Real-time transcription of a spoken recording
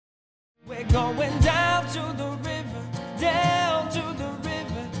going down to the river, down to the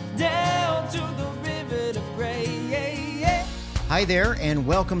river, down to the river to pray. Hi there, and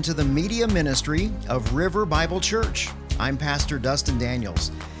welcome to the media ministry of River Bible Church. I'm Pastor Dustin Daniels,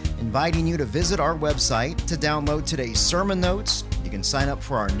 inviting you to visit our website to download today's sermon notes. You can sign up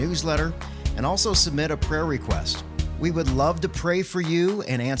for our newsletter and also submit a prayer request. We would love to pray for you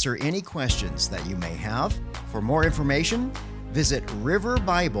and answer any questions that you may have. For more information, visit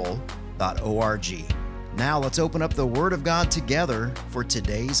riverbible.org. Now let's open up the Word of God together for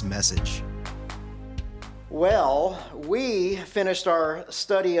today's message. Well, we finished our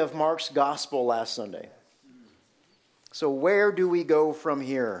study of Mark's Gospel last Sunday. So where do we go from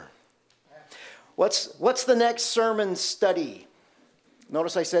here? What's the next sermon study?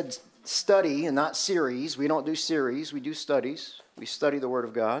 Notice I said study and not series. We don't do series, we do studies. We study the Word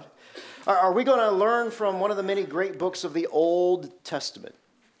of God. Are we going to learn from one of the many great books of the Old Testament?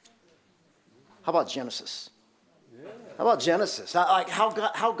 How about Genesis? How about Genesis? Like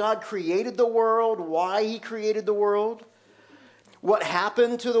how God created the world, why He created the world, what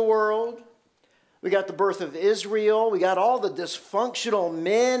happened to the world. We got the birth of Israel. We got all the dysfunctional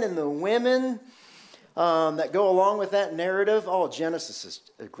men and the women that go along with that narrative. Oh, Genesis is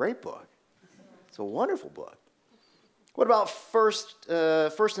a great book. It's a wonderful book. What about First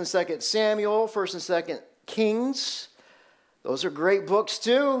and Second Samuel, First and Second Kings? Those are great books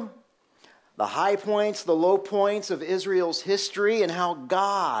too. The high points, the low points of Israel's history and how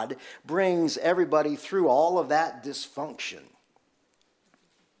God brings everybody through all of that dysfunction.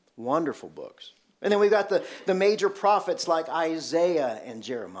 Wonderful books. And then we've got the major prophets like Isaiah and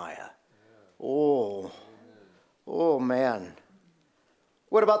Jeremiah. Oh man.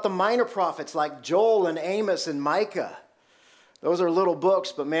 What about the minor prophets like Joel and Amos and Micah? Those are little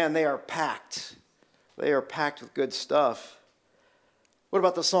books, but man, they are packed. They are packed with good stuff. What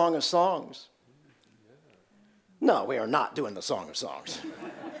about the Song of Songs? No, we are not doing the Song of Songs.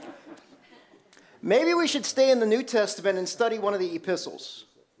 Maybe we should stay in the New Testament and study one of the epistles.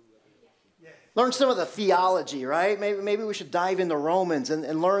 Learn some of the theology, right? Maybe we should dive into Romans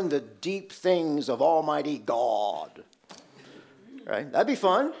and learn the deep things of Almighty God. Right? That'd be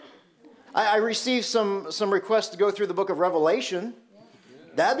fun. I received some requests to go through the book of Revelation.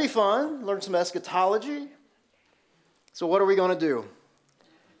 That'd be fun. Learn some eschatology. So what are we going to do?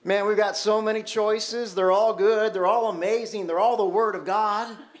 Man, we've got so many choices. They're all good. They're all amazing. They're all the Word of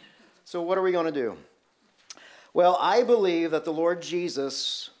God. So what are we going to do? Well, I believe that the Lord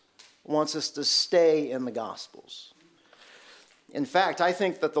Jesus wants us to stay in the Gospels. In fact, I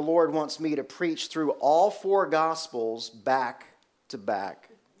think that the Lord wants me to preach through all four Gospels back to back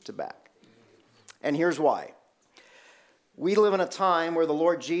to back. And here's why. We live in a time where the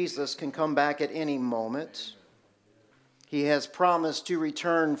Lord Jesus can come back at any moment. He has promised to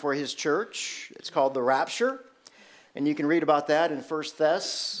return for His church. It's called the rapture. And you can read about that in 1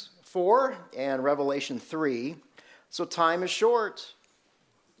 Thess 4 and Revelation 3. So time is short.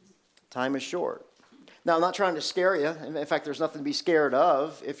 Time is short. Now, I'm not trying to scare you. In fact, there's nothing to be scared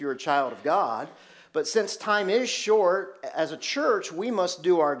of if you're a child of God. But since time is short, as a church, we must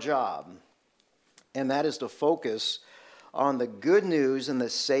do our job. And that is to focus on the good news and the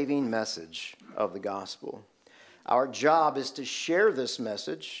saving message of the gospel. Our job is to share this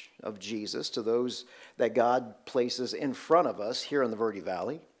message of Jesus to those that God places in front of us here in the Verde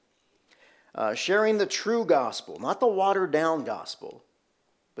Valley. Sharing the true gospel, not the watered-down gospel,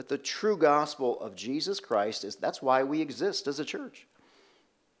 but the true gospel of Jesus Christ. That's why we exist as a church.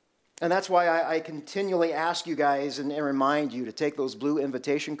 And that's why I continually ask you guys and remind you to take those blue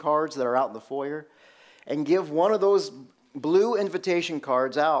invitation cards that are out in the foyer and give one of those blue invitation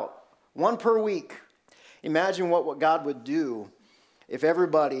cards out, one per week. Imagine what God would do if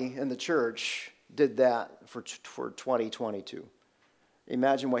everybody in the church did that for 2022.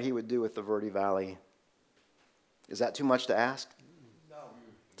 Imagine what He would do with the Verde Valley. Is that too much to ask? No.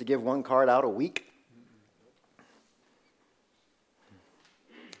 To give one card out a week?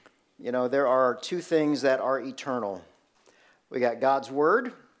 You know, there are two things that are eternal. We got God's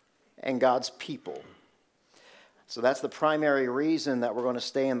Word and God's people. So that's the primary reason that we're going to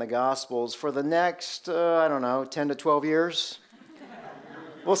stay in the Gospels for the next, 10 to 12 years.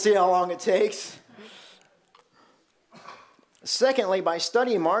 We'll see how long it takes. Secondly, by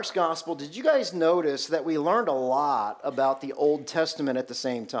studying Mark's Gospel, did you guys notice that we learned a lot about the Old Testament at the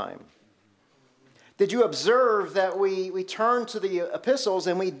same time? Did you observe that we turned to the epistles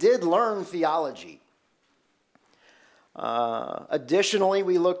and we did learn theology? Additionally,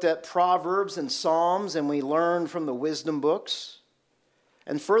 we looked at Proverbs and Psalms, and we learned from the wisdom books.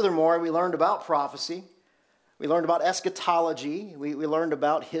 And furthermore, we learned about prophecy. We learned about eschatology. We learned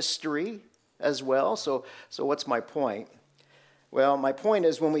about history. as well. So what's my point? Well, my point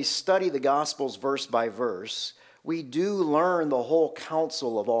is when we study the Gospels verse by verse, we do learn the whole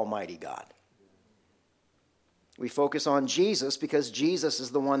counsel of Almighty God. We focus on Jesus because Jesus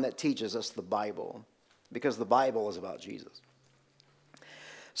is the one that teaches us the Bible, because the Bible is about Jesus.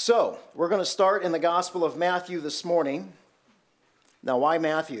 So, we're going to start in the Gospel of Matthew this morning. Now, why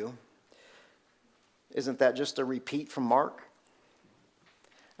Matthew? Isn't that just a repeat from Mark?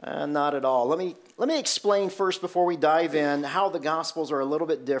 Not at all. Let me explain first before we dive in how the Gospels are a little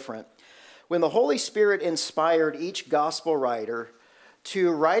bit different. When the Holy Spirit inspired each Gospel writer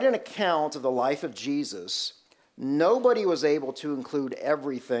to write an account of the life of Jesus, nobody was able to include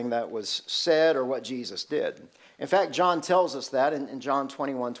everything that was said or what Jesus did. In fact, John tells us that in John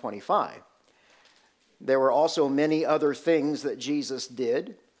 21:25. There were also many other things that Jesus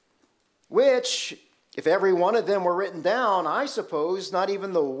did, which, if every one of them were written down, I suppose not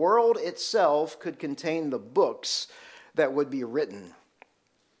even the world itself could contain the books that would be written.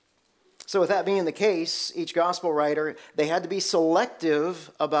 So with that being the case, each gospel writer, they had to be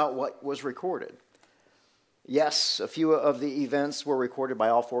selective about what was recorded. Yes, a few of the events were recorded by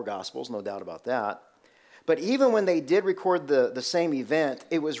all four gospels, no doubt about that. But even when they did record the same event,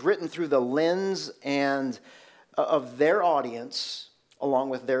 it was written through the lens and of their audience along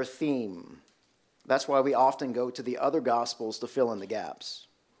with their theme. That's why we often go to the other Gospels to fill in the gaps.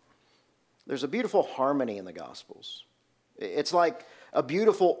 There's a beautiful harmony in the Gospels. It's like a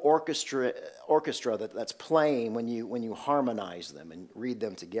beautiful orchestra that's playing when you harmonize them and read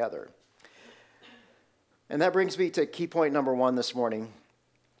them together. And that brings me to key point number 1 this morning.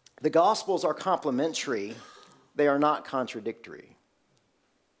 The Gospels are complementary. They are not contradictory.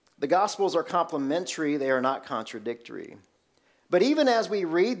 The Gospels are complementary. They are not contradictory. But even as we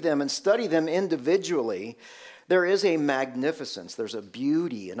read them and study them individually, there is a magnificence, there's a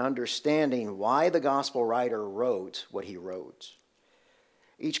beauty in understanding why the gospel writer wrote what he wrote.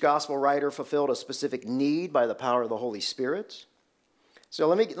 Each gospel writer fulfilled a specific need by the power of the Holy Spirit. So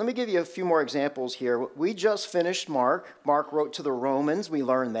let me give you a few more examples here. We just finished Mark. Mark wrote to the Romans. We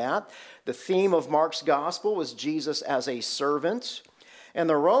learned that. The theme of Mark's gospel was Jesus as a servant. And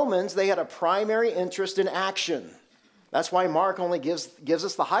the Romans, they had a primary interest in action. That's why Mark only gives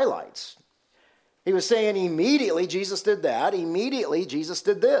us the highlights. He was saying immediately Jesus did that. Immediately Jesus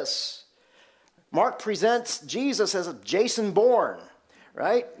did this. Mark presents Jesus as a Jason Bourne,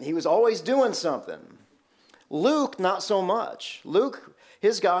 right? He was always doing something. Luke, not so much. Luke,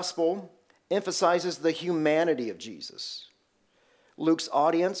 his gospel emphasizes the humanity of Jesus. Luke's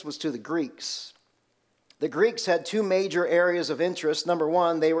audience was to the Greeks. The Greeks had two major areas of interest. Number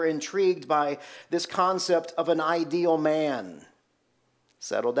one, they were intrigued by this concept of an ideal man.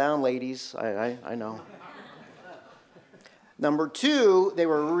 Settle down, ladies. I know. Number two, they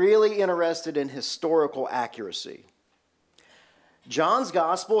were really interested in historical accuracy. John's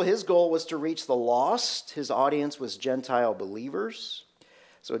gospel, his goal was to reach the lost. His audience was Gentile believers.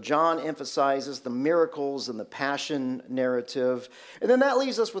 So John emphasizes the miracles and the passion narrative. And then that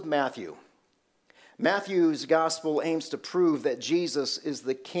leaves us with Matthew. Matthew's gospel aims to prove that Jesus is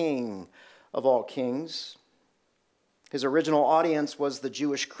the King of all kings. His original audience was the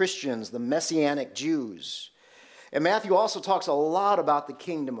Jewish Christians, the Messianic Jews. And Matthew also talks a lot about the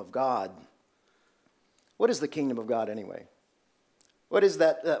kingdom of God. What is the kingdom of God anyway? What is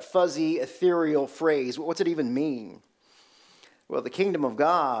that fuzzy, ethereal phrase? What's it even mean? Well, the kingdom of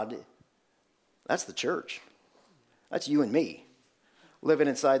God, that's the church. That's you and me living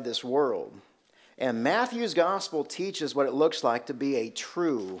inside this world. And Matthew's gospel teaches what it looks like to be a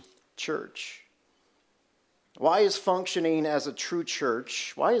true church. Why is functioning as a true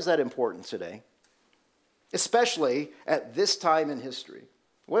church, why is that important today? Especially at this time in history.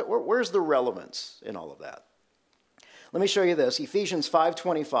 Where's the relevance in all of that? Let me show you this. Ephesians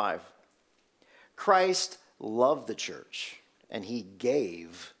 5:25. Christ loved the church, and he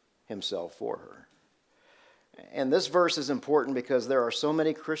gave himself for her. And this verse is important because there are so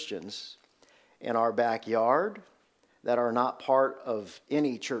many Christians in our backyard that are not part of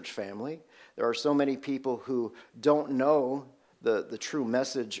any church family. There are so many people who don't know the true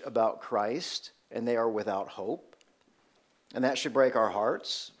message about Christ, and they are without hope. And that should break our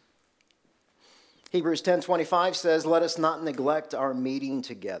hearts. Hebrews 10:25 says, "Let us not neglect our meeting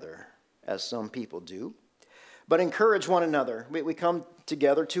together, as some people do, but encourage one another." We come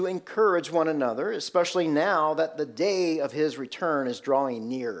together to encourage one another, especially now that the day of his return is drawing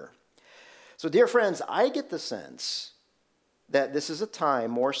near. So, dear friends, I get the sense that this is a time,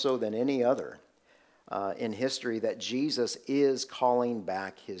 more so than any other in history, that Jesus is calling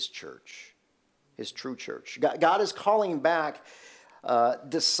back his church, his true church. God is calling back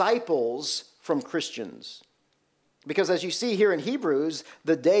disciples from Christians. Because as you see here in Hebrews,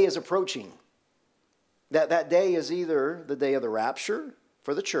 the day is approaching. That day is either the day of the rapture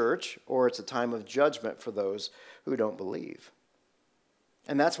for the church, or it's a time of judgment for those who don't believe.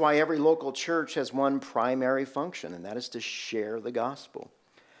 And that's why every local church has one primary function, and that is to share the gospel.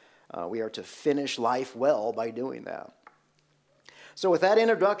 We are to finish life well by doing that. So with that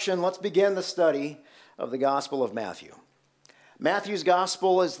introduction, let's begin the study of the Gospel of Matthew. Matthew's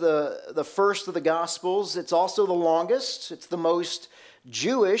gospel is the first of the gospels. It's also the longest. It's the most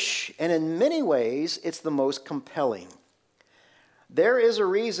Jewish, and in many ways, it's the most compelling. There is a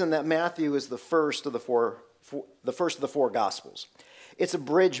reason that Matthew is the first of the four gospels. It's a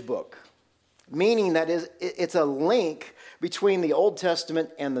bridge book, meaning that it's a link between the Old Testament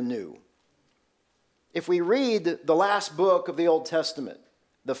and the New. If we read the last book of the Old Testament,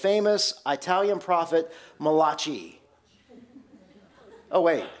 the famous Italian prophet Malachi. Oh,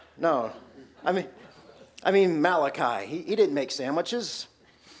 wait, no. I mean Malachi. He didn't make sandwiches.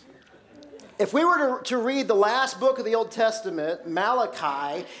 If we were to read the last book of the Old Testament,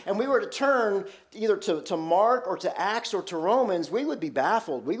 Malachi, and we were to turn either to Mark or to Acts or to Romans, we would be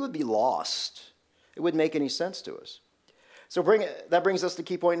baffled. We would be lost. It wouldn't make any sense to us. So that brings us to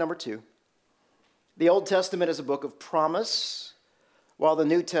key point number 2. The Old Testament is a book of promise, while the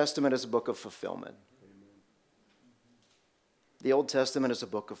New Testament is a book of fulfillment. The Old Testament is a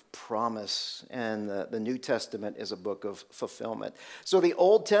book of promise, and the New Testament is a book of fulfillment. So the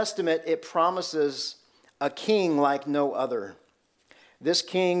Old Testament, it promises a king like no other. This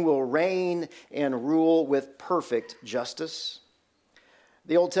king will reign and rule with perfect justice.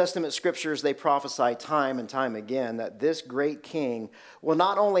 The Old Testament scriptures, they prophesy time and time again that this great king will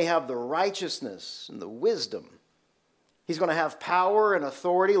not only have the righteousness and the wisdom, he's going to have power and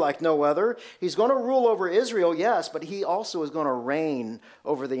authority like no other. He's going to rule over Israel, yes, but he also is going to reign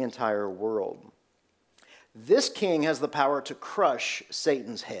over the entire world. This king has the power to crush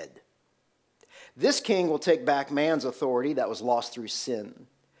Satan's head. This king will take back man's authority that was lost through sin.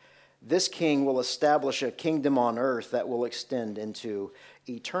 This king will establish a kingdom on earth that will extend into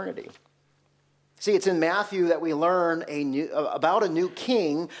eternity. See, it's in Matthew that we learn about a new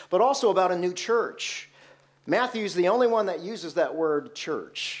king, but also about a new church. Matthew's the only one that uses that word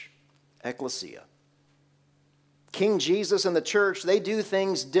church, ecclesia. King Jesus and the church, they do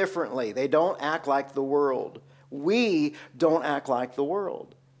things differently. They don't act like the world. We don't act like the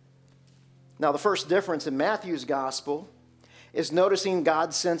world. Now, the first difference in Matthew's gospel is noticing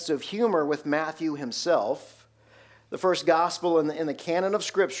God's sense of humor with Matthew himself. The first gospel in the canon of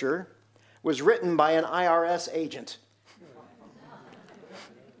Scripture was written by an IRS agent.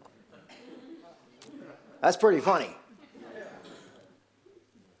 That's pretty funny.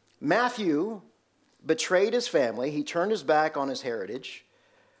 Matthew betrayed his family. He turned his back on his heritage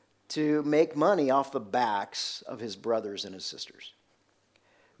to make money off the backs of his brothers and his sisters.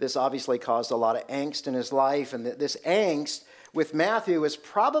 This obviously caused a lot of angst in his life, and this angst with Matthew is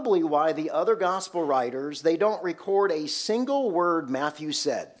probably why the other gospel writers, they don't record a single word Matthew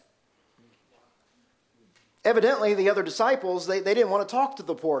said. Evidently, the other disciples, they didn't want to talk to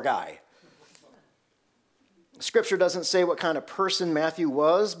the poor guy. Scripture doesn't say what kind of person Matthew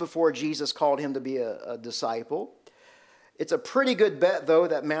was before Jesus called him to be a disciple. It's a pretty good bet, though,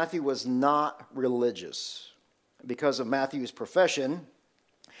 that Matthew was not religious. Because of Matthew's profession,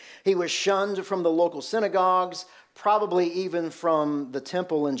 he was shunned from the local synagogues, probably even from the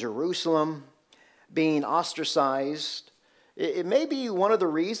temple in Jerusalem, being ostracized. It may be one of the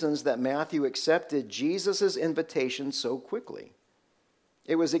reasons that Matthew accepted Jesus' invitation so quickly.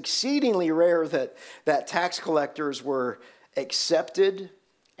 It was exceedingly rare that tax collectors were accepted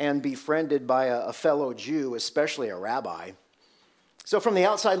and befriended by a fellow Jew, especially a rabbi. So from the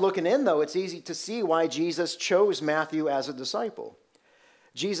outside looking in, though, it's easy to see why Jesus chose Matthew as a disciple.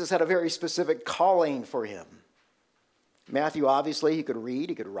 Jesus had a very specific calling for him. Matthew, obviously, he could read,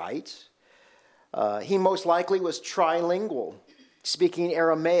 he could write. He most likely was trilingual, speaking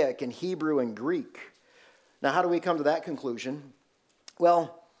Aramaic and Hebrew and Greek. Now, how do we come to that conclusion?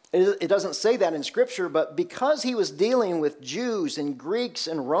 Well, it doesn't say that in Scripture, but because he was dealing with Jews and Greeks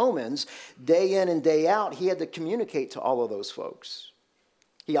and Romans day in and day out, he had to communicate to all of those folks.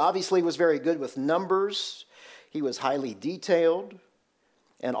 He obviously was very good with numbers. He was highly detailed.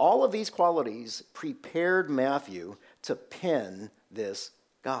 And all of these qualities prepared Matthew to pen this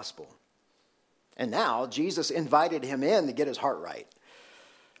gospel. And now Jesus invited him in to get his heart right.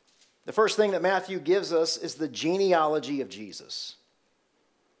 The first thing that Matthew gives us is the genealogy of Jesus.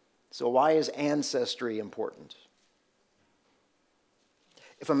 So why is ancestry important?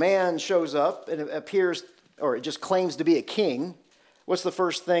 If a man shows up and appears, or just claims to be a king, what's the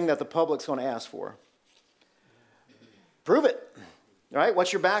first thing that the public's going to ask for? Prove it. Right?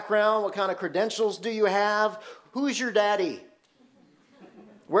 What's your background? What kind of credentials do you have? Who's your daddy?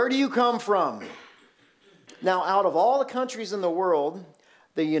 Where do you come from? Now, out of all the countries in the world,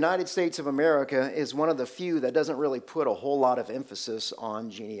 the United States of America is one of the few that doesn't really put a whole lot of emphasis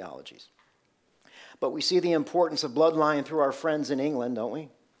on genealogies. But we see the importance of bloodline through our friends in England, don't we?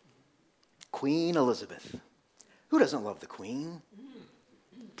 Queen Elizabeth. Who doesn't love the Queen?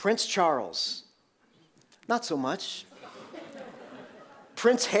 Prince Charles. Not so much.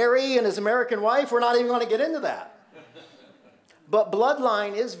 Prince Harry and his American wife, we're not even going to get into that. But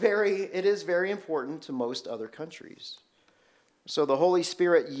bloodline is very important to most other countries. So the Holy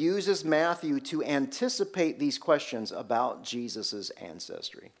Spirit uses Matthew to anticipate these questions about Jesus'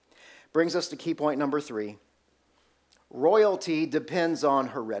 ancestry. Brings us to key point number 3. Royalty depends on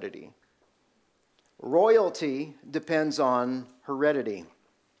heredity. Royalty depends on heredity.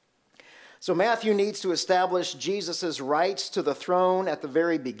 So Matthew needs to establish Jesus' rights to the throne at the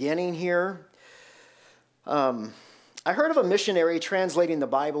very beginning here. I heard of a missionary translating the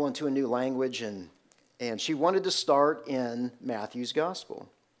Bible into a new language, and she wanted to start in Matthew's gospel.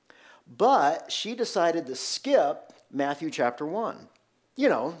 But she decided to skip Matthew chapter 1,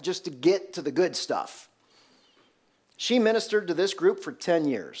 just to get to the good stuff. She ministered to this group for 10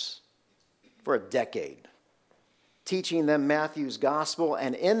 years, for a decade, teaching them Matthew's gospel.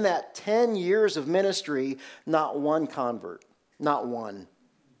 And in that 10 years of ministry, not one convert, not one.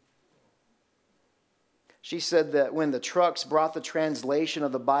 She said that when the trucks brought the translation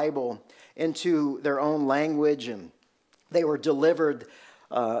of the Bible into their own language and they were delivered,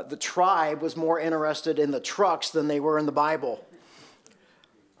 the tribe was more interested in the trucks than they were in the Bible.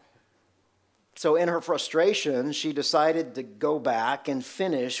 So in her frustration, she decided to go back and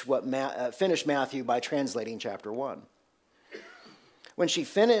finish Matthew by translating chapter 1. When she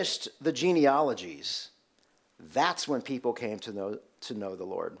finished the genealogies, that's when people came to know the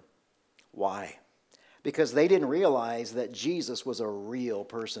Lord. Why? Because they didn't realize that Jesus was a real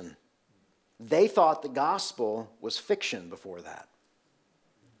person. They thought the gospel was fiction before that.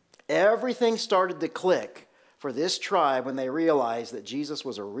 Everything started to click for this tribe when they realized that Jesus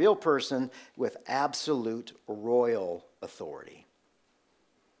was a real person with absolute royal authority.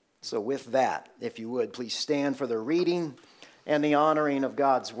 So with that, if you would, please stand for the reading and the honoring of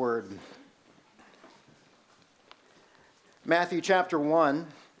God's word. Matthew chapter 1,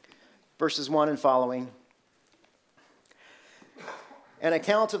 verses 1 and following. An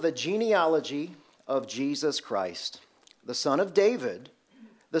account of the genealogy of Jesus Christ, the son of David,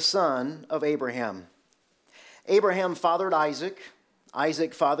 the son of Abraham. Abraham fathered Isaac.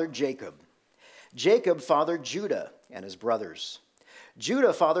 Isaac fathered Jacob. Jacob fathered Judah and his brothers.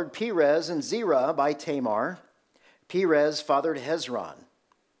 Judah fathered Perez and Zerah by Tamar. Perez fathered Hezron.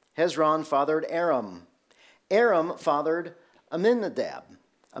 Hezron fathered Aram. Aram fathered Amminadab.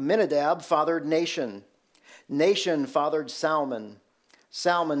 Amminadab fathered Nahshon. Nahshon fathered Salmon.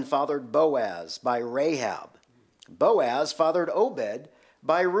 Salmon fathered Boaz by Rahab. Boaz fathered Obed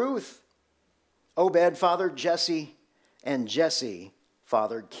by Ruth. Obed fathered Jesse, and Jesse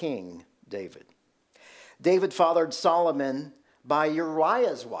fathered King David. David fathered Solomon by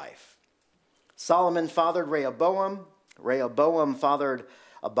Uriah's wife. Solomon fathered Rehoboam. Rehoboam fathered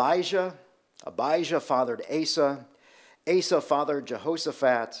Abijah. Abijah fathered Asa. Asa fathered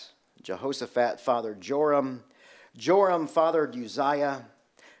Jehoshaphat. Jehoshaphat fathered Joram. Joram fathered Uzziah.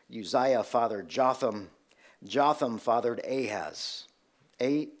 Uzziah fathered Jotham. Jotham fathered Ahaz.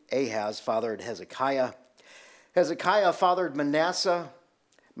 Ahaz fathered Hezekiah. Hezekiah fathered Manasseh.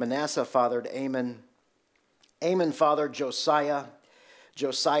 Manasseh fathered Amon. Amon fathered Josiah.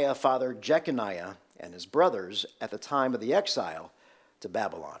 Josiah fathered Jeconiah and his brothers at the time of the exile to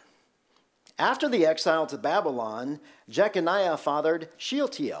Babylon. After the exile to Babylon, Jeconiah fathered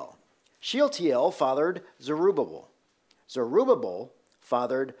Shealtiel. Shealtiel fathered Zerubbabel. Zerubbabel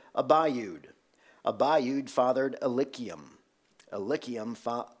fathered Abiud. Abiud fathered Eliakim. Eliakim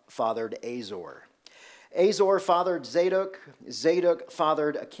fathered Azor. Azor fathered Zadok. Zadok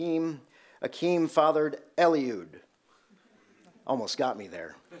fathered Akim. Akim fathered Eliud. Almost got me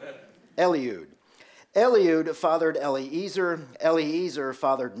there. Eliud. Eliud fathered Eliezer. Eliezer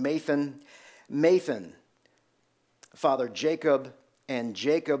fathered Mathan. Mathan fathered Jacob. And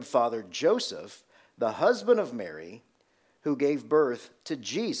Jacob fathered Joseph, the husband of Mary, who gave birth to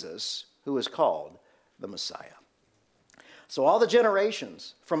Jesus, who is called the Messiah. So all the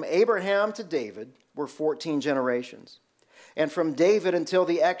generations from Abraham to David were 14 generations. And from David until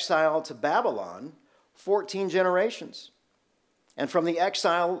the exile to Babylon, 14 generations. And from the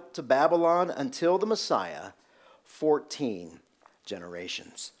exile to Babylon until the Messiah, 14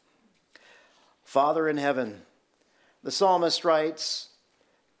 generations. Father in heaven, the psalmist writes,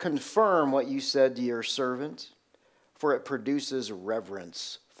 confirm what you said to your servant, for it produces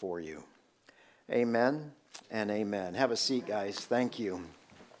reverence for you. Amen and amen. Have a seat, guys. Thank you.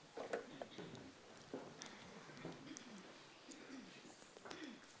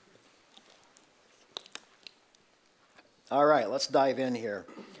 All right, let's dive in here.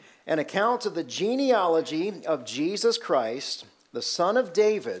 An account of the genealogy of Jesus Christ, the son of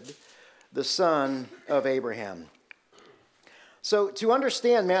David, the son of Abraham. So to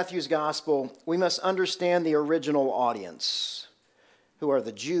understand Matthew's gospel, we must understand the original audience, who are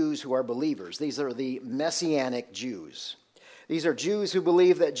the Jews who are believers. These are the Messianic Jews. These are Jews who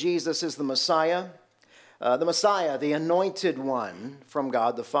believe that Jesus is the Messiah, the anointed one from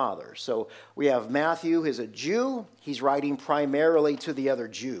God the Father. So we have Matthew, who's a Jew. He's writing primarily to the other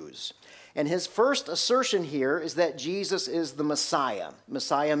Jews. And his first assertion here is that Jesus is the Messiah.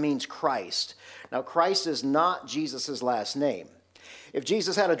 Messiah means Christ. Now, Christ is not Jesus' last name. If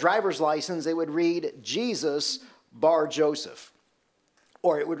Jesus had a driver's license, it would read Jesus Bar Joseph.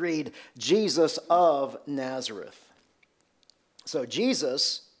 Or it would read Jesus of Nazareth. So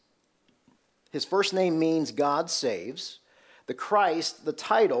Jesus, his first name means God saves. The Christ, the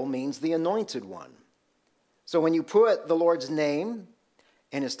title, means the anointed one. So when you put the Lord's name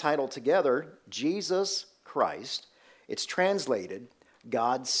and his title together, Jesus Christ, it's translated,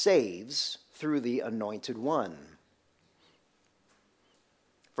 God saves through the anointed one.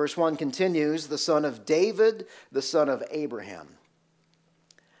 Verse 1 continues, the son of David, the son of Abraham.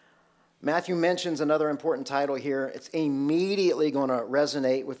 Matthew mentions another important title here. It's immediately going to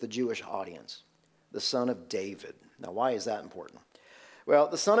resonate with the Jewish audience, the son of David. Now, why is that important? Well,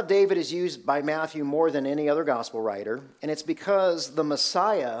 the son of David is used by Matthew more than any other gospel writer, and it's because the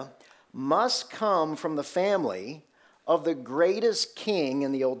Messiah must come from the family of the greatest king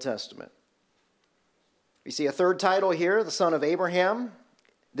in the Old Testament. We see a third title here, the son of Abraham.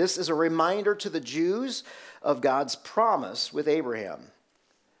 This is a reminder to the Jews of God's promise with Abraham.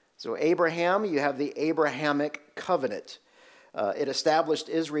 So Abraham, you have the Abrahamic covenant. It established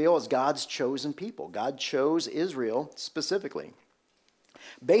Israel as God's chosen people. God chose Israel specifically.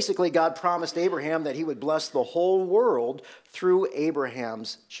 Basically, God promised Abraham that he would bless the whole world through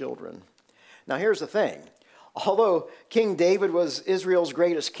Abraham's children. Now, here's the thing. Although King David was Israel's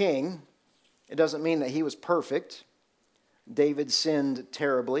greatest king, it doesn't mean that he was perfect. David sinned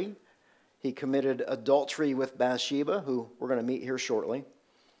terribly. He committed adultery with Bathsheba, who we're going to meet here shortly.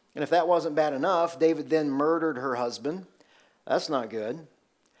 And if that wasn't bad enough, David then murdered her husband. That's not good.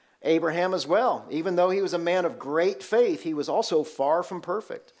 Abraham as well. Even though he was a man of great faith, he was also far from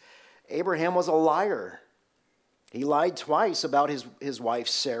perfect. Abraham was a liar. He lied twice about his wife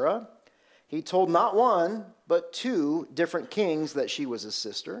Sarah. He told not one, but two different kings that she was his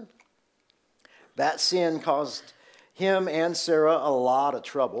sister. That sin caused him and Sarah a lot of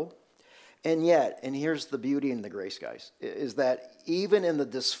trouble. And yet, and here's the beauty and the grace, guys, is that even in the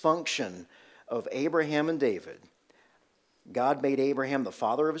dysfunction of Abraham and David, God made Abraham the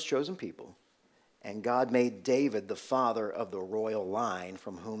father of his chosen people, and God made David the father of the royal line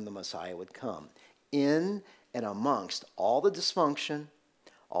from whom the Messiah would come. In and amongst all the dysfunction,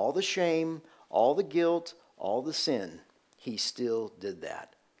 all the shame, all the guilt, all the sin, he still did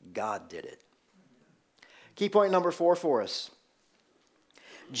that. God did it. Key point number 4 for us.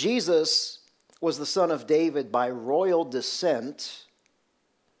 Jesus was the son of David by royal descent.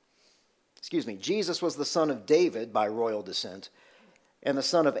 Jesus was the son of David by royal descent and the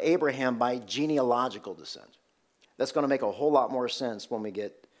son of Abraham by genealogical descent. That's going to make a whole lot more sense when we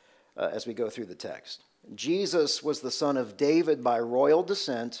get, as we go through the text. Jesus was the son of David by royal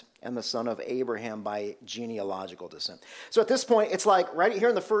descent and the son of Abraham by genealogical descent. So at this point, it's like right here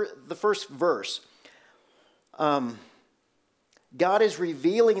in the first verse, God is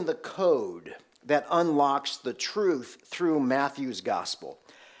revealing the code that unlocks the truth through Matthew's gospel.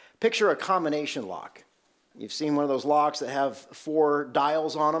 Picture a combination lock. You've seen one of those locks that have 4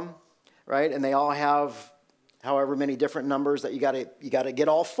 dials on them, right? And they all have however many different numbers that you got to get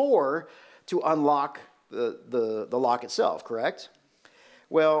all 4 to unlock the lock itself, correct?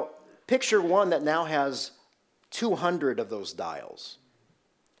 Well, picture one that now has 200 of those dials.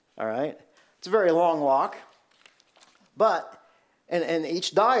 All right? It's a very long lock, but and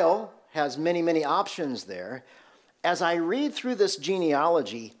each dial has many, many options there. As I read through this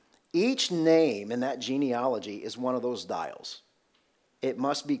genealogy, each name in that genealogy is one of those dials. It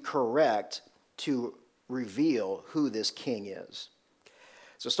must be correct to reveal who this king is.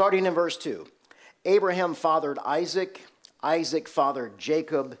 So starting in verse 2, Abraham fathered Isaac, Isaac fathered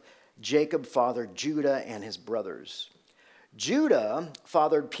Jacob, Jacob fathered Judah and his brothers. Judah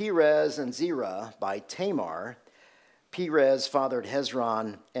fathered Perez and Zerah by Tamar. Perez fathered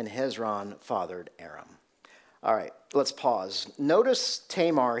Hezron, and Hezron fathered Aram. All right, let's pause. Notice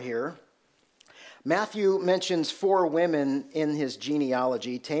Tamar here. Matthew mentions 4 women in his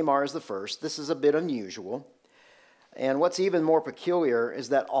genealogy. Tamar is the first. This is a bit unusual. And what's even more peculiar is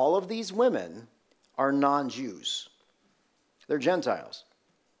that all of these women are non-Jews. They're Gentiles.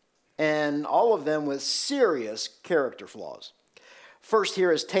 And all of them with serious character flaws. First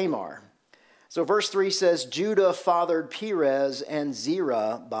here is Tamar. So verse 3 says, Judah fathered Perez and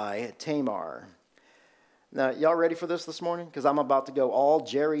Zerah by Tamar. Now, y'all ready for this morning? Because I'm about to go all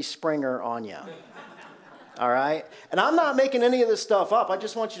Jerry Springer on you. All right? And I'm not making any of this stuff up. I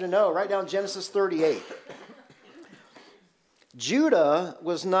just want you to know, write down Genesis 38. Judah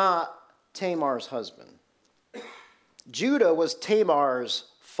was not Tamar's husband. Judah was Tamar's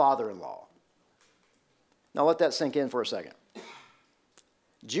father-in-law. Now let that sink in for a second.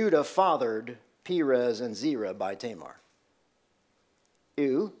 Judah fathered Perez and Zerah by Tamar.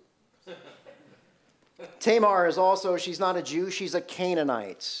 Ew. Tamar is also, she's not a Jew, she's a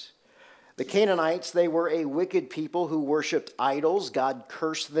Canaanite. The Canaanites, they were a wicked people who worshipped idols. God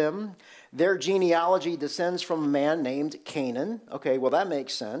cursed them. Their genealogy descends from a man named Canaan. Okay, well, that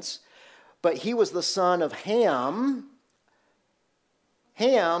makes sense. But he was the son of Ham.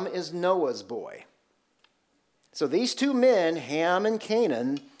 Ham is Noah's boy. So these 2 men, Ham and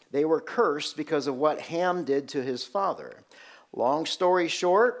Canaan, they were cursed because of what Ham did to his father. Long story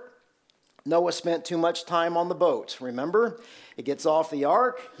short, Noah spent too much time on the boat. Remember? He gets off the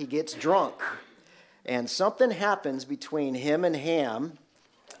ark, he gets drunk. And something happens between him and Ham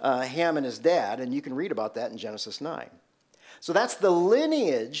and his dad, and you can read about that in Genesis 9. So that's the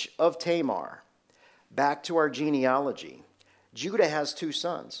lineage of Tamar. Back to our genealogy. Judah has 2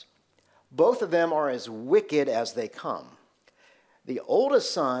 sons. Both of them are as wicked as they come. The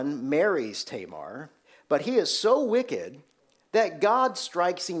oldest son marries Tamar, but he is so wicked that God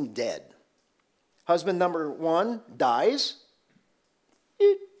strikes him dead. Husband number 1 dies.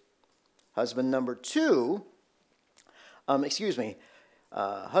 Husband number 2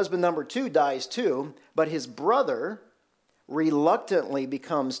 dies too, but his brother reluctantly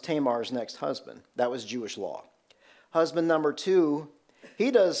becomes Tamar's next husband. That was Jewish law. Husband number 2,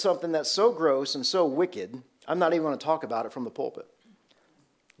 he does something that's so gross and so wicked, I'm not even going to talk about it from the pulpit.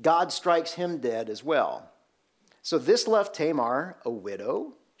 God strikes him dead as well. So this left Tamar a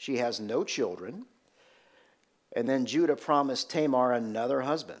widow. She has no children. And then Judah promised Tamar another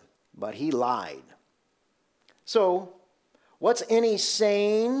husband, but he lied. So what's any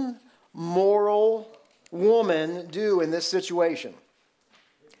sane, moral woman do in this situation?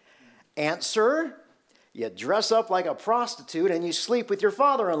 Answer, you dress up like a prostitute and you sleep with your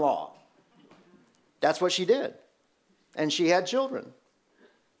father-in-law. That's what she did. And she had children.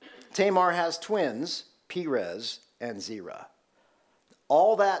 Tamar has twins, Perez and Zerah.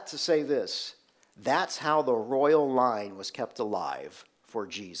 All that to say this, that's how the royal line was kept alive for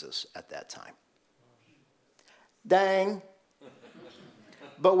Jesus at that time. Dang.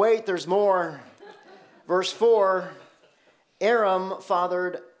 But wait, there's more. Verse 4, Aram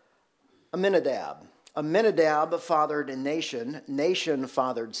fathered Aminadab. Aminadab fathered Nahshon. Nahshon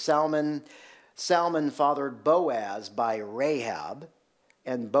fathered Salmon. Salmon fathered Boaz by Rahab.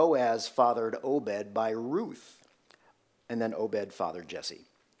 And Boaz fathered Obed by Ruth. And then Obed fathered Jesse.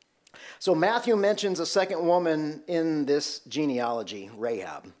 So Matthew mentions a second woman in this genealogy,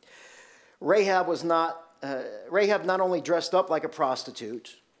 Rahab. Rahab not only dressed up like a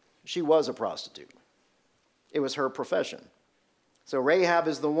prostitute, she was a prostitute. It was her profession. So Rahab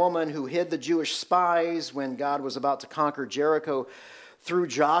is the woman who hid the Jewish spies when God was about to conquer Jericho through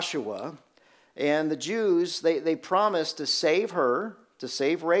Joshua. And the Jews, they promised to save her, to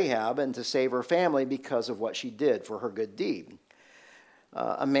save Rahab, and to save her family because of what she did for her good deed.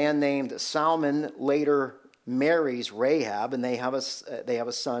 A man named Salmon later marries Rahab, and they have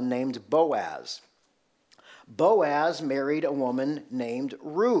a son named Boaz. Boaz married a woman named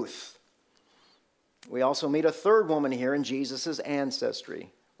Ruth. We also meet a third woman here in Jesus'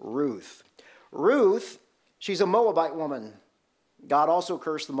 ancestry, Ruth. Ruth, she's a Moabite woman. God also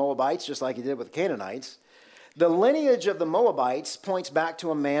cursed the Moabites, just like he did with the Canaanites. The lineage of the Moabites points back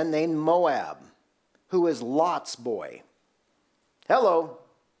to a man named Moab, who is Lot's boy. Hello.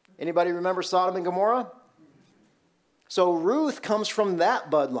 Anybody remember Sodom and Gomorrah? So Ruth comes from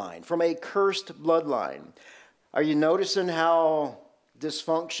that bloodline, from a cursed bloodline. Are you noticing how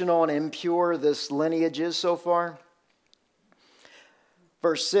dysfunctional and impure this lineage is so far?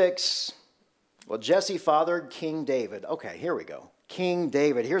 Verse 6, well, Jesse fathered King David. Okay, here we go. King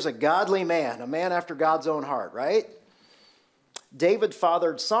David. Here's a godly man, a man after God's own heart, right? David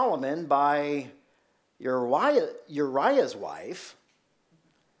fathered Solomon by Uriah's wife.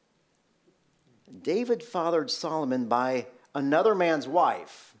 David fathered Solomon by another man's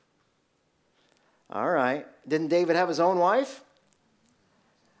wife. All right. Didn't David have his own wife?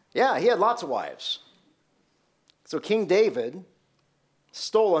 Yeah, he had lots of wives. So King David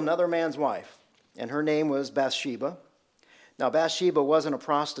stole another man's wife, and her name was Bathsheba. Now, Bathsheba wasn't a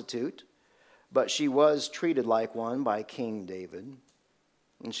prostitute, but she was treated like one by King David.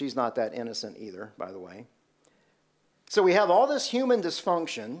 And she's not that innocent either, by the way. So we have all this human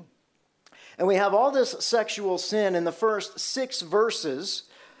dysfunction, and we have all this sexual sin in the first 6 verses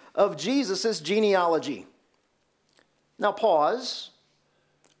of Jesus' genealogy. Now pause.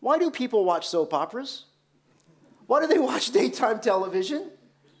 Why do people watch soap operas? Why do they watch daytime television?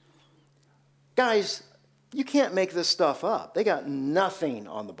 Guys, you can't make this stuff up. They got nothing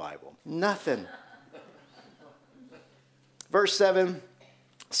on the Bible. Nothing. Verse 7,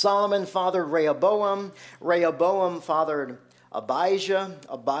 Solomon fathered Rehoboam. Rehoboam fathered Abijah.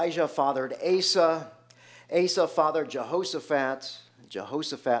 Abijah fathered Asa. Asa fathered Jehoshaphat.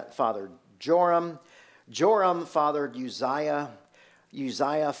 Jehoshaphat fathered Joram. Joram fathered Uzziah.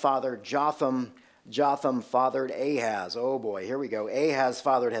 Uzziah fathered Jotham. Jotham fathered Ahaz. Oh boy, here we go. Ahaz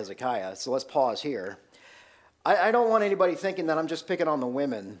fathered Hezekiah. So let's pause here. I don't want anybody thinking that I'm just picking on the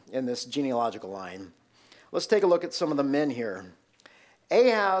women in this genealogical line. Let's take a look at some of the men here.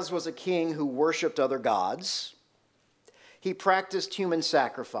 Ahaz was a king who worshiped other gods. He practiced human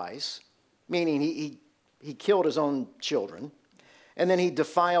sacrifice, meaning he killed his own children. And then he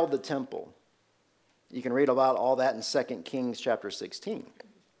defiled the temple. You can read about all that in 2 Kings chapter 16.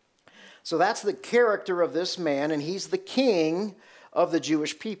 So that's the character of this man, and he's the king of the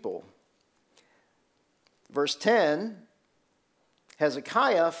Jewish people. Verse 10,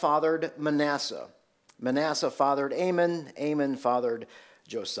 Hezekiah fathered Manasseh. Manasseh fathered Amon. Amon fathered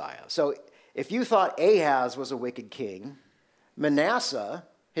Josiah. So if you thought Ahaz was a wicked king, Manasseh,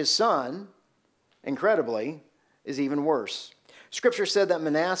 his son, incredibly, is even worse. Scripture said that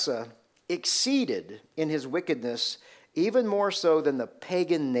Manasseh exceeded in his wickedness even more so than the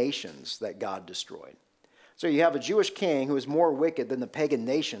pagan nations that God destroyed. So you have a Jewish king who is more wicked than the pagan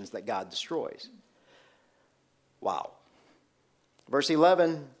nations that God destroys. Wow. Verse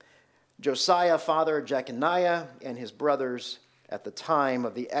 11, Josiah fathered Jeconiah and his brothers at the time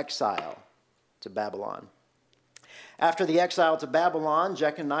of the exile to Babylon. After the exile to Babylon,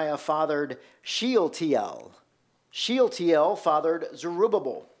 Jeconiah fathered Shealtiel. Shealtiel fathered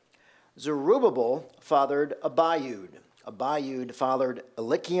Zerubbabel. Zerubbabel fathered Abiud. Abiud fathered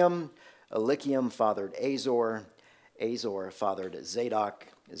Eliakim. Eliakim fathered Azor. Azor fathered Zadok.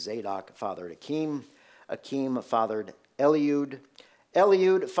 Zadok fathered Akim. Akim fathered Eliud.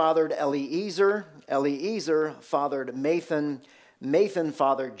 Eliud fathered Eliezer. Eliezer fathered Mathan. Mathan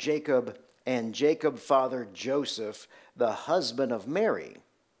fathered Jacob. And Jacob fathered Joseph, the husband of Mary,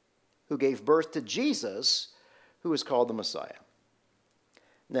 who gave birth to Jesus, who is called the Messiah.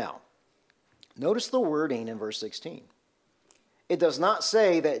 Now, notice the wording in verse 16. It does not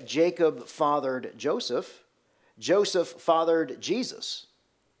say that Jacob fathered Joseph. Joseph fathered Jesus.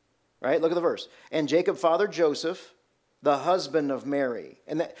 Right? Look at the verse. And Jacob fathered Joseph, the husband of Mary.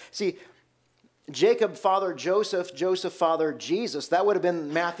 And see, Jacob fathered Joseph, Joseph fathered Jesus. That would have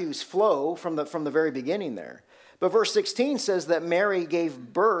been Matthew's flow from the very beginning there. But verse 16 says that Mary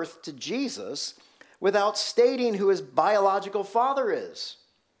gave birth to Jesus without stating who his biological father is.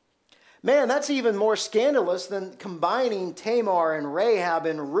 Man, that's even more scandalous than combining Tamar and Rahab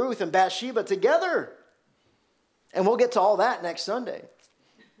and Ruth and Bathsheba together. And we'll get to all that next Sunday.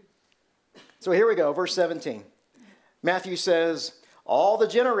 So here we go, verse 17. Matthew says, all the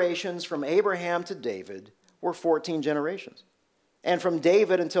generations from Abraham to David were 14 generations. And from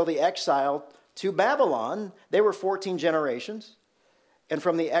David until the exile to Babylon, they were 14 generations. And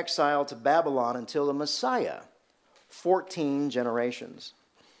from the exile to Babylon until the Messiah, 14 generations.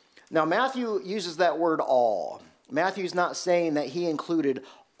 Now, Matthew uses that word all. Matthew's not saying that he included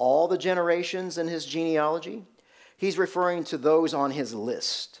all the generations in his genealogy. He's referring to those on his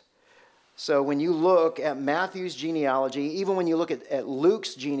list. So when you look at Matthew's genealogy, even when you look at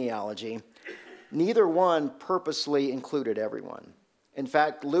Luke's genealogy, neither one purposely included everyone. In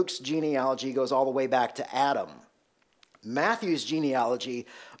fact, Luke's genealogy goes all the way back to Adam. Matthew's genealogy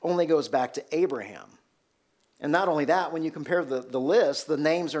only goes back to Abraham. And not only that, when you compare the list, the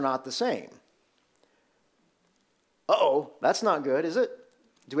names are not the same. Uh-oh, that's not good, is it?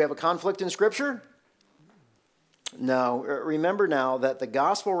 Do we have a conflict in Scripture? No. Remember now that the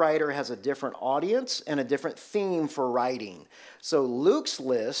gospel writer has a different audience and a different theme for writing. So Luke's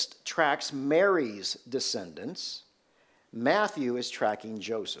list tracks Mary's descendants. Matthew is tracking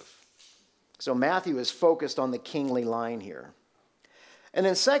Joseph. So Matthew is focused on the kingly line here. And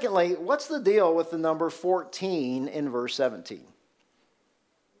then secondly, what's the deal with the number 14 in verse 17?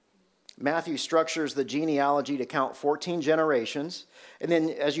 Matthew structures the genealogy to count 14 generations. And then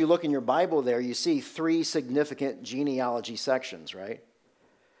as you look in your Bible there, you see 3 significant genealogy sections, right?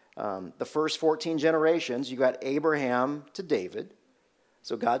 The first 14 generations, you got Abraham to David.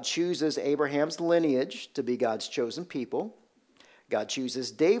 So God chooses Abraham's lineage to be God's chosen people. God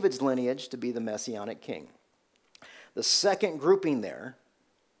chooses David's lineage to be the Messianic king. The second grouping there,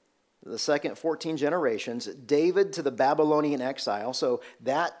 the second 14 generations, David to the Babylonian exile. So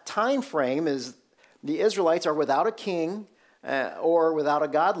that time frame is the Israelites are without a king or without a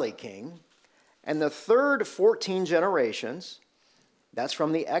godly king. And the third 14 generations, that's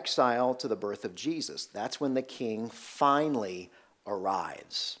from the exile to the birth of Jesus. That's when the king finally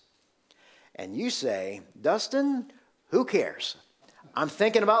arrives. And you say, Dustin, who cares? I'm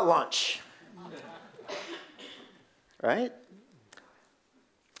thinking about lunch. Right?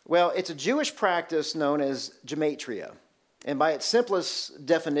 Well, it's a Jewish practice known as gematria. And by its simplest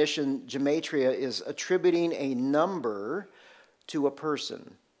definition, gematria is attributing a number to a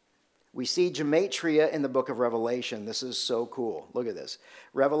person. We see gematria in the book of Revelation. This is so cool. Look at this.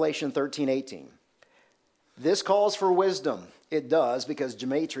 Revelation 13:18. This calls for wisdom. It does, because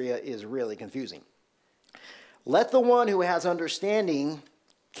gematria is really confusing. Let the one who has understanding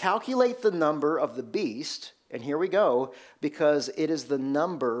calculate the number of the beast, and here we go, because it is the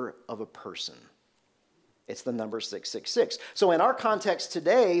number of a person. It's the number 666. So in our context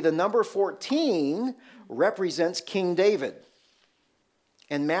today, the number 14 represents King David.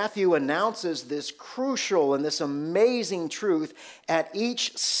 And Matthew announces this crucial and this amazing truth at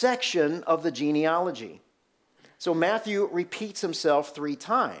each section of the genealogy. So Matthew repeats himself 3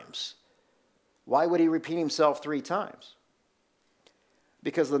 times. Why would he repeat himself 3 times?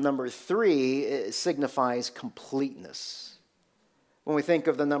 Because the number 3 signifies completeness. When we think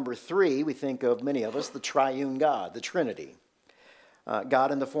of the number 3, we think of, many of us, the triune God, the Trinity.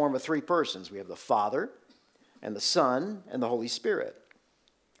 God in the form of 3 persons. We have the Father and the Son and the Holy Spirit.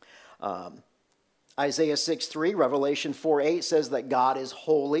 Isaiah 6:3, Revelation 4:8 says that God is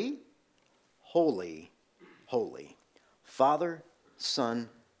holy, holy, holy. Father, Son,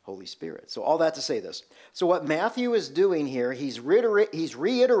 Holy Spirit. So all that to say this. So what Matthew is doing here, he's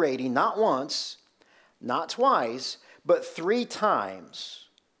reiterating not once, not twice, but 3 times,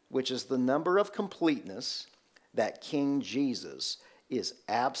 which is the number of completeness, that King Jesus is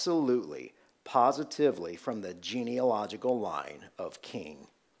absolutely, positively from the genealogical line of King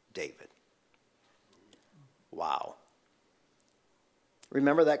David. Wow.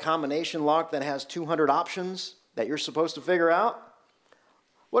 Remember that combination lock that has 200 options that you're supposed to figure out?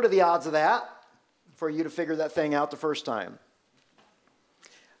 What are the odds of that for you to figure that thing out the first time?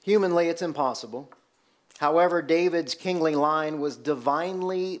 Humanly, it's impossible. However, David's kingly line was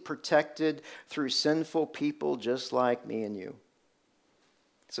divinely protected through sinful people just like me and you.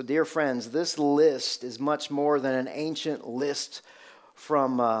 So, dear friends, this list is much more than an ancient list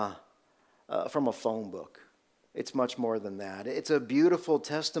from a phone book. It's much more than that. It's a beautiful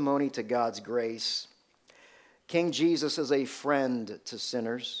testimony to God's grace. King Jesus is a friend to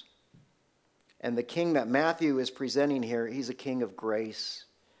sinners. And the king that Matthew is presenting here, he's a king of grace.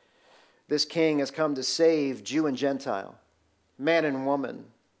 This king has come to save Jew and Gentile, man and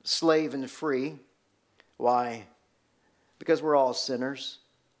woman, slave and free. Why? Because we're all sinners.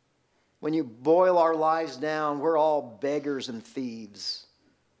 When you boil our lives down, we're all beggars and thieves.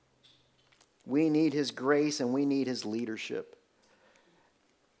 We need his grace and we need his leadership.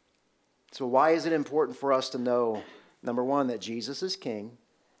 So why is it important for us to know, number 1, that Jesus is king,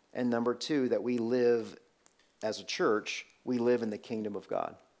 and number 2, that we live as a church, we live in the kingdom of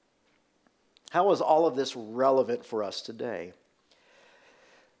God? How is all of this relevant for us today?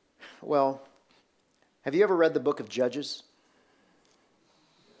 Well, have you ever read the book of Judges?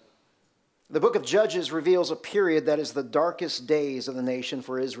 The book of Judges reveals a period that is the darkest days of the nation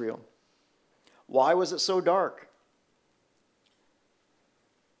for Israel. Why was it so dark?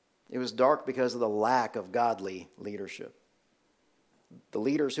 It was dark because of the lack of godly leadership. The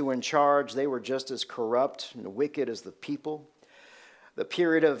leaders who were in charge, they were just as corrupt and wicked as the people. The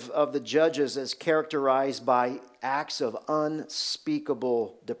period of the judges is characterized by acts of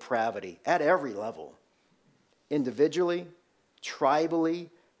unspeakable depravity at every level. Individually, tribally,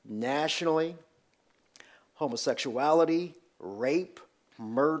 nationally. Homosexuality, rape,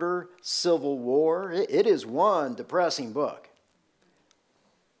 murder, civil war. It is one depressing book.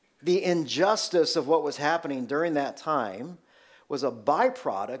 The injustice of what was happening during that time was a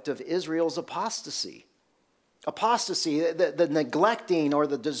byproduct of Israel's apostasy. Apostasy, the neglecting or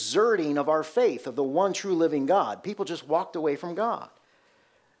the deserting of our faith, of the one true living God. People just walked away from God.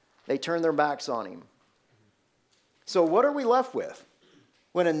 They turned their backs on him. So what are we left with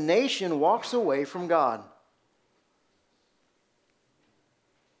when a nation walks away from God?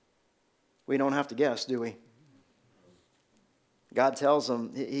 We don't have to guess, do we? God tells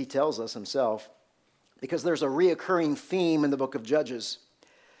them, he tells us himself, because there's a reoccurring theme in the book of Judges.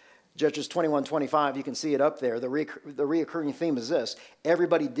 Judges 21:25, you can see it up there. The reoccurring theme is this: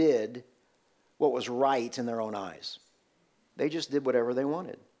 everybody did what was right in their own eyes. They just did whatever they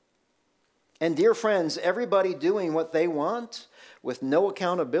wanted. And dear friends, everybody doing what they want with no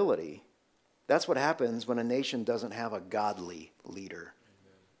accountability, that's what happens when a nation doesn't have a godly leader.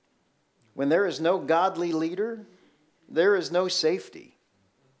 When there is no godly leader, there is no safety.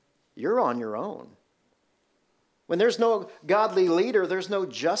 You're on your own. When there's no godly leader, there's no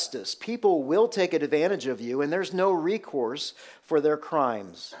justice. People will take advantage of you, and there's no recourse for their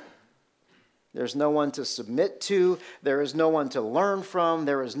crimes. There's no one to submit to. There is no one to learn from.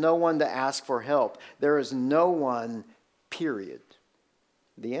 There is no one to ask for help. There is no one, period.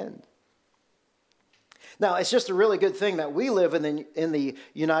 The end. Now, it's just a really good thing that we live in the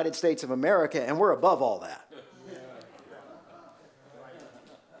United States of America, and we're above all that.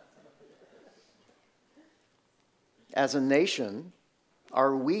 As a nation,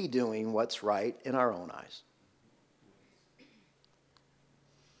 are we doing what's right in our own eyes?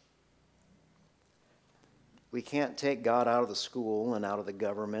 We can't take God out of the school and out of the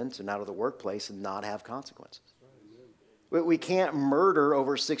government and out of the workplace and not have consequences. We can't murder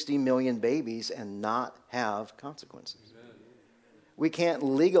over 60 million babies and not have consequences. We can't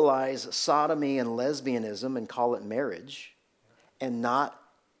legalize sodomy and lesbianism and call it marriage and not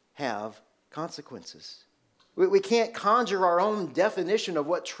have consequences. We can't conjure our own definition of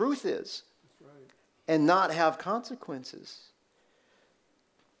what truth is and not have consequences.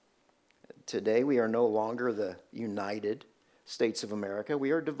 Today, we are no longer the United States of America.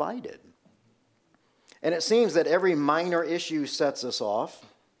 We are divided. And it seems that every minor issue sets us off.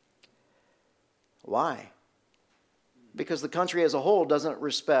 Why? Because the country as a whole doesn't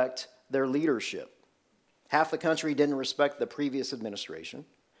respect their leadership. Half the country didn't respect the previous administration.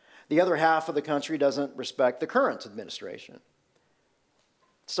 The other half of the country doesn't respect the current administration.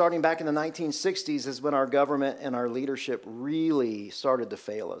 Starting back in the 1960s is when our government and our leadership really started to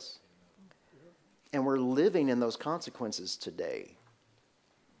fail us. And we're living in those consequences today.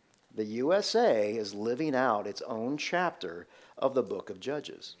 The USA is living out its own chapter of the book of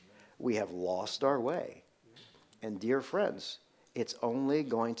Judges. We have lost our way. And dear friends, it's only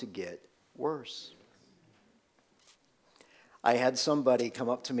going to get worse. I had somebody come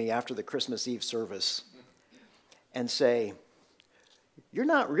up to me after the Christmas Eve service and say, "You're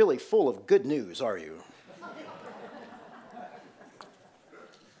not really full of good news, are you?"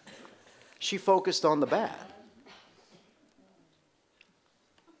 She focused on the bad.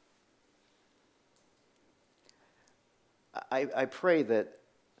 I pray that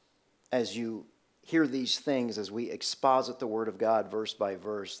as you hear these things, as we exposit the Word of God verse by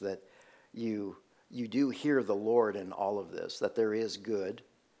verse, that you do hear the Lord in all of this, that there is good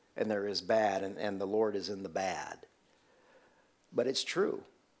and there is bad, and the Lord is in the bad. But it's true.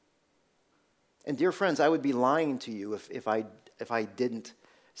 And dear friends, I would be lying to you if I didn't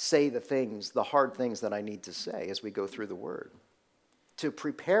say the hard things that I need to say as we go through the Word, to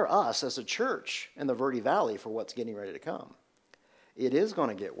prepare us as a church in the Verde Valley for what's getting ready to come. It is going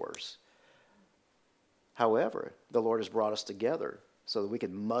to get worse. However, the Lord has brought us together so that we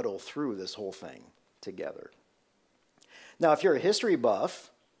can muddle through this whole thing together. Now, if you're a history buff,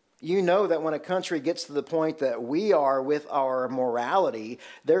 you know that when a country gets to the point that we are with our morality,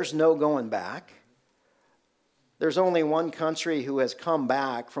 there's no going back. There's only one country who has come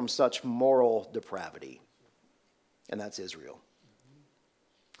back from such moral depravity, and that's Israel.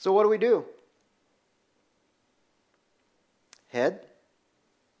 So what do? Head,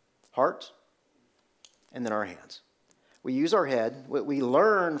 heart, and then our hands. We use our head. We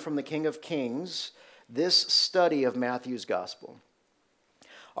learn from the King of Kings this study of Matthew's gospel.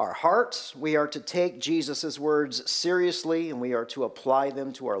 Our hearts, we are to take Jesus' words seriously, and we are to apply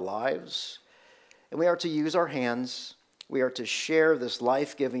them to our lives. And we are to use our hands. We are to share this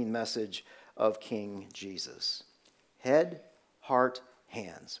life-giving message of King Jesus. Head, heart,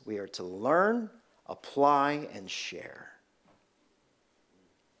 hands. We are to learn, apply, and share.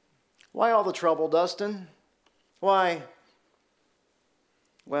 Why all the trouble, Dustin? Why?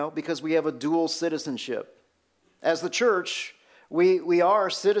 Well, because we have a dual citizenship. As the church, we are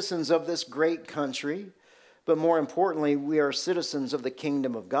citizens of this great country, but more importantly, we are citizens of the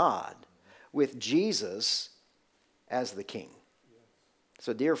kingdom of God, with Jesus as the king.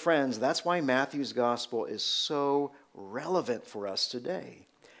 So, dear friends, that's why Matthew's gospel is so relevant for us today.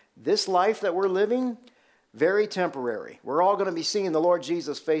 This life that we're living, very temporary. We're all going to be seeing the Lord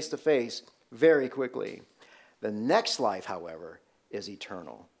Jesus face to face very quickly. The next life, however, is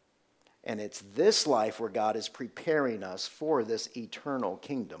eternal. And it's this life where God is preparing us for this eternal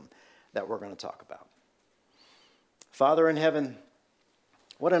kingdom that we're going to talk about. Father in heaven,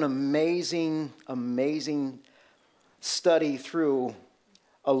 what an amazing, amazing study through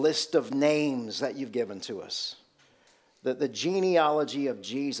a list of names that you've given to us. The genealogy of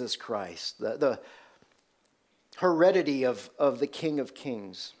Jesus Christ, the heredity of the King of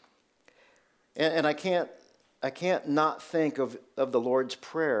Kings. And I can't not think of the Lord's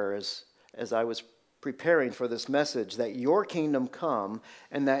Prayer as I was preparing for this message, that your kingdom come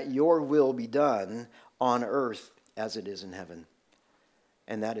and that your will be done on earth as it is in heaven.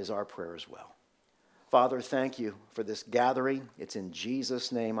 And that is our prayer as well. Father, thank you for this gathering. It's in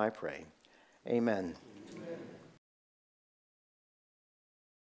Jesus' name I pray. Amen.